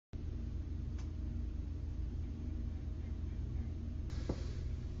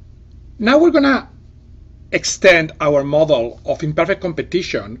Now we're going to extend our model of imperfect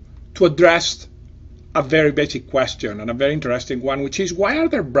competition to address a very basic question and a very interesting one, which is why are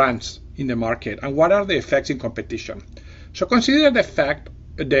there brands in the market and what are the effects in competition? So consider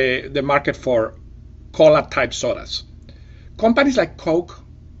the market for cola type sodas. Companies like Coke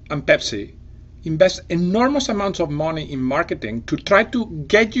and Pepsi invest enormous amounts of money in marketing to try to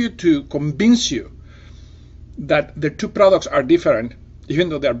get you to convince you that the two products are different, even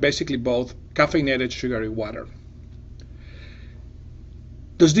though they're basically both caffeinated sugary water.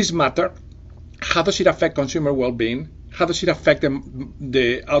 Does this matter? How does it affect consumer well-being? How does it affect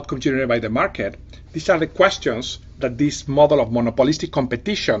the outcome generated by the market? These are the questions that this model of monopolistic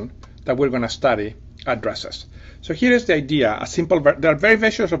competition that we're going to study addresses. So here is the idea, there are various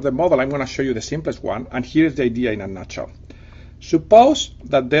versions of the model. I'm going to show you the simplest one, and here is the idea in a nutshell. Suppose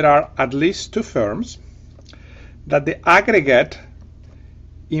that there are at least two firms, that the aggregate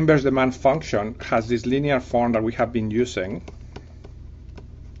inverse demand function has this linear form that we have been using,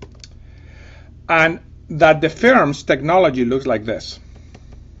 and that the firm's technology looks like this.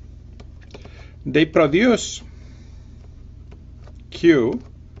 They produce Q,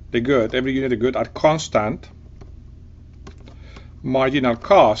 the good, every unit of good, at constant marginal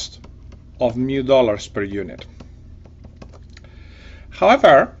cost of mu dollars per unit.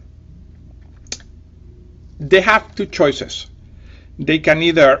 However, they have two choices. They can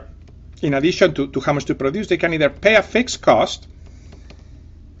either, in addition to how much to produce, they can either pay a fixed cost,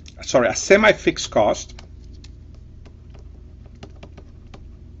 a semi-fixed cost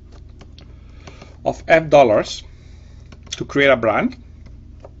of F dollars to create a brand.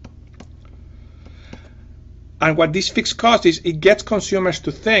 And what this fixed cost is, it gets consumers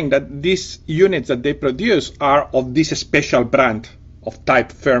to think that these units that they produce are of this special brand of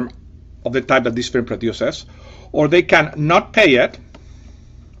the type that this firm produces, or they can not pay it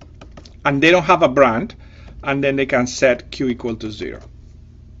and they don't have a brand, and then they can set Q equal to 0.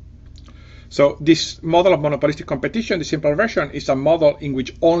 So this model of monopolistic competition, the simple version, is a model in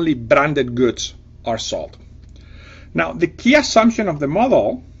which only branded goods are sold. Now, the key assumption of the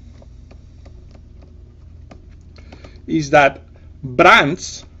model is that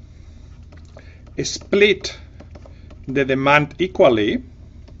brands split the demand equally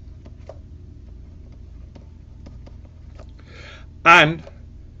and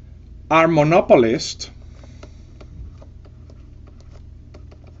are monopolists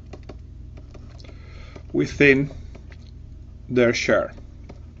within their share.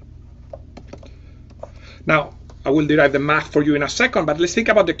 Now, I will derive the math for you in a second, but let's think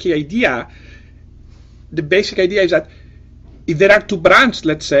about the key idea. The basic idea is that if there are two brands,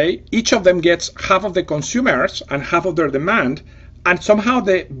 let's say, each of them gets half of the consumers and half of their demand, and somehow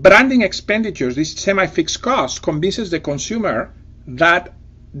the branding expenditures, this semi-fixed cost, convinces the consumer that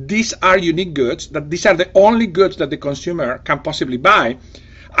these are unique goods, that these are the only goods that the consumer can possibly buy.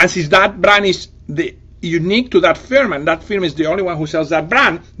 And since that brand is unique to that firm, and that firm is the only one who sells that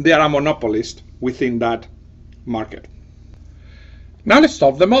brand, they are a monopolist within that market. Now let's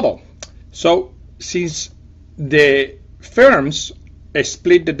solve the model. So since the firms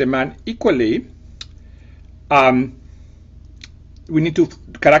split the demand equally, we need to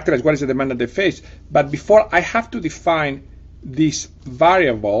characterize what is the demand that they face. But before, I have to define this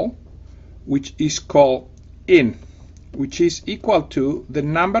variable, which is called in, which is equal to the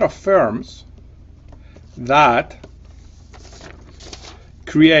number of firms that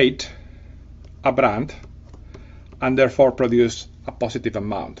create a brand and therefore produce a positive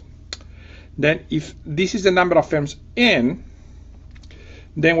amount. Then if this is the number of firms in,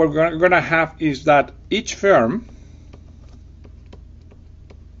 then what we're going to have is that each firm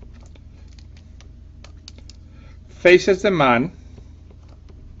faces demand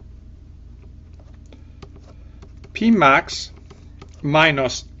P max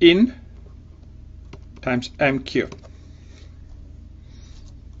minus in times MQ.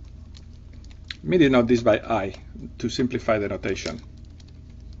 Let me denote this by I to simplify the notation.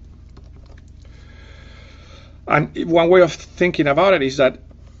 And one way of thinking about it is that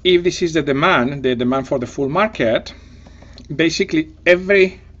if this is the demand for the full market, basically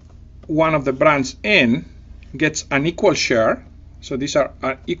every one of the brands in gets an equal share. So these are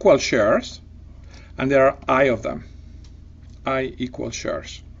equal shares, and there are I of them. I equal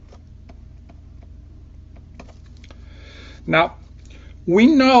shares. Now, we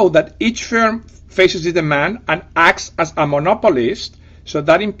know that each firm faces the demand and acts as a monopolist, so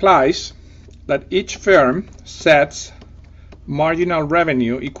that implies that each firm sets marginal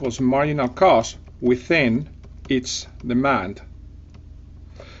revenue equals marginal cost within its demand.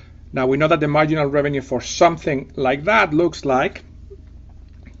 Now we know that the marginal revenue for something like that looks like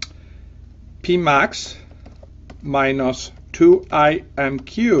P max minus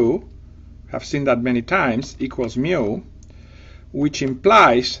 2IMQ, have seen that many times, equals mu, which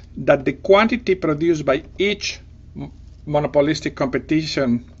implies that the quantity produced by each monopolistic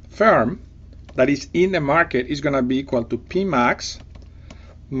competition firm that is in the market is going to be equal to P max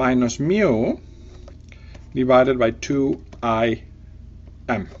minus mu divided by 2IM.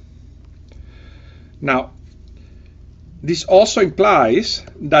 Now, this also implies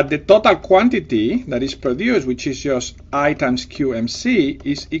that the total quantity that is produced, which is just I times QMC,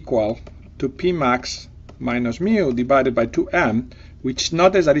 is equal to P max minus mu divided by 2M, which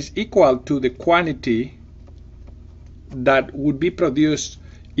notice that is equal to the quantity that would be produced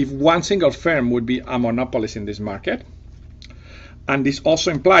if one single firm would be a monopolist in this market. And this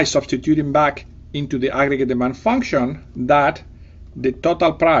also implies, substituting back into the aggregate demand function, that the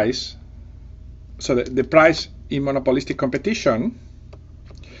total price, so the price in monopolistic competition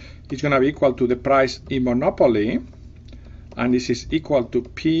is going to be equal to the price in monopoly, and this is equal to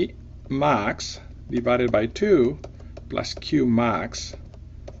P max divided by 2 plus Q max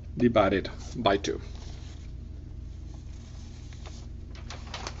divided by 2.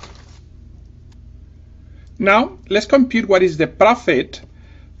 Now, let's compute what is the profit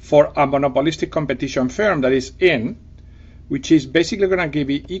for a monopolistic competition firm that is in, which is basically going to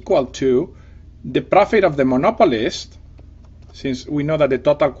be equal to the profit of the monopolist, since we know that the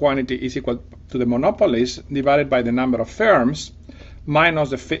total quantity is equal to the monopolist, divided by the number of firms, minus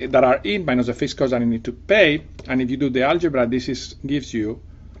the that are in, minus the fixed cost that you need to pay. And if you do the algebra, this gives you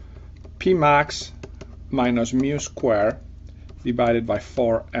P max minus mu squared divided by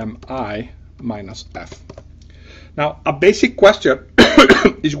 4mi minus f. Now, a basic question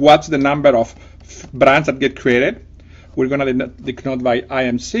is what's the number of brands that get created? We're going to denote by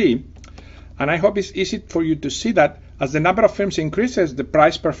IMC. And I hope it's easy for you to see that as the number of firms increases, the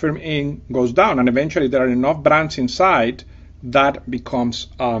price per firm in goes down, and eventually there are enough brands inside that becomes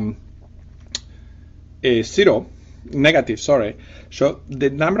negative. So the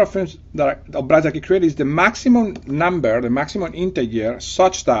number of firms of brands that get created is the maximum number, the maximum integer,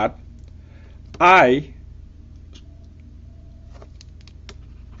 such that let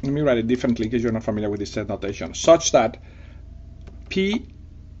me write it differently in case you're not familiar with this set notation, such that P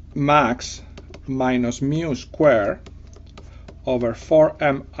max minus mu squared over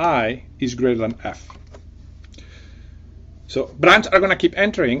 4mi is greater than f. So brands are going to keep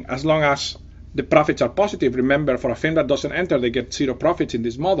entering as long as the profits are positive. Remember, for a firm that doesn't enter, they get zero profits in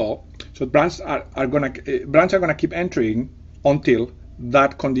this model. So brands are going to keep entering until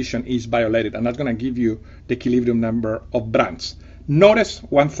that condition is violated, and that's going to give you the equilibrium number of brands. Notice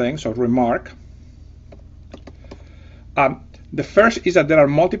one thing, so remark. The first is that there are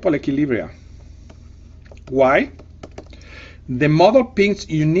multiple equilibria. Why? The model pins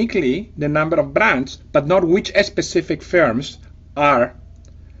uniquely the number of brands, but not which specific firms are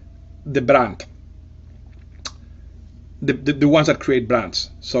the brand, the ones that create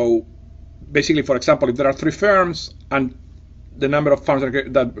brands. So basically, for example, if there are 3 firms and the number of firms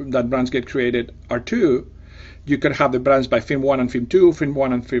that brands get created are 2, you could have the brands by firm 1 and firm 2, firm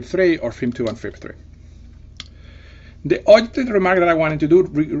 1 and firm 3, or firm 2 and firm 3. The other remark that I wanted to do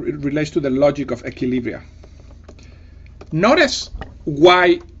relates to the logic of equilibria. Notice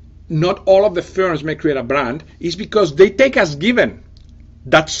why not all of the firms may create a brand is because they take as given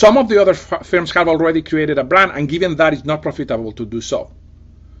that some of the other firms have already created a brand, and given that it's not profitable to do so.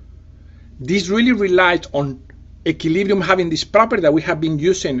 This really relies on equilibrium having this property that we have been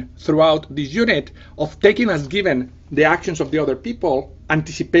using throughout this unit of taking as given the actions of the other people,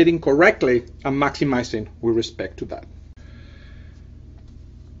 anticipating correctly, and maximizing with respect to that.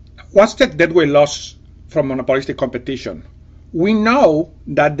 What's the deadweight loss from monopolistic competition? We know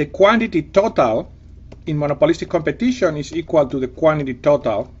that the quantity total in monopolistic competition is equal to the quantity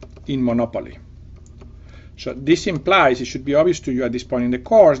total in monopoly. So this implies, it should be obvious to you at this point in the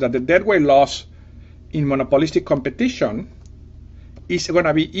course, that the deadweight loss in monopolistic competition is going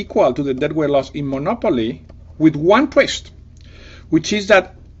to be equal to the deadweight loss in monopoly, with one twist, which is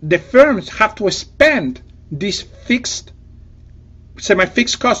that the firms have to spend this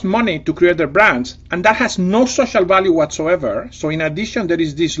semi-fixed cost money to create their brands, and that has no social value whatsoever. So in addition, there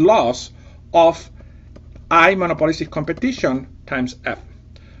is this loss of I monopolistic competition times F.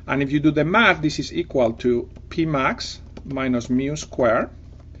 And if you do the math, this is equal to P max minus mu squared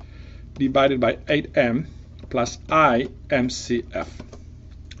divided by 8m plus I MCF.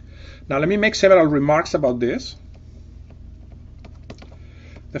 Now let me make several remarks about this.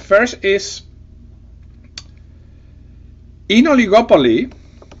 The first is, in oligopoly,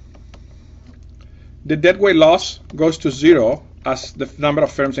 the deadweight loss goes to 0 as the number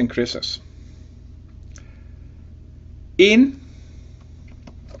of firms increases. in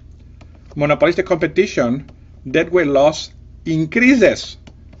monopolistic competition, deadweight loss increases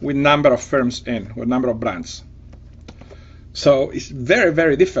with number of firms in, with number of brands. So it's very,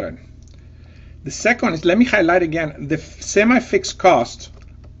 very different. The second is, let me highlight again, the semi-fixed cost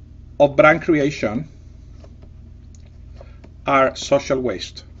of brand creation are social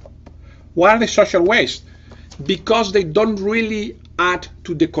waste. Why are they social waste? Because they don't really add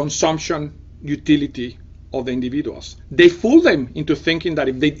to the consumption utility of the individuals. They fool them into thinking that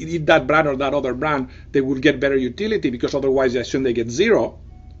if they eat that brand or that other brand, they will get better utility, because otherwise they assume they get zero.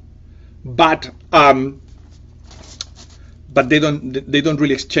 But they don't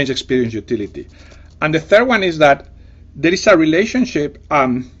really exchange experience utility. And the third one is that there is a relationship,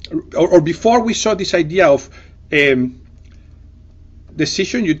 or before we saw this idea of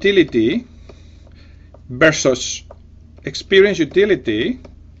decision utility versus experience utility,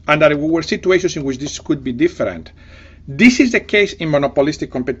 and that there were situations in which this could be different. This is the case in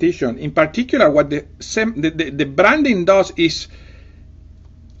monopolistic competition. In particular, what the branding does is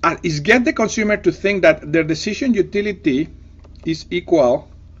get the consumer to think that their decision utility is equal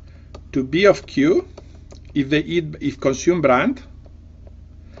to B of Q if consume brand,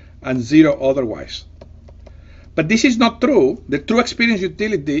 and zero otherwise. But this is not true. The true experience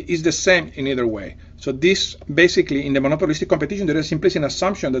utility is the same in either way. So this basically, in the monopolistic competition, there is simply an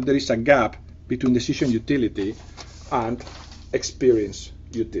assumption that there is a gap between decision utility and experience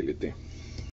utility.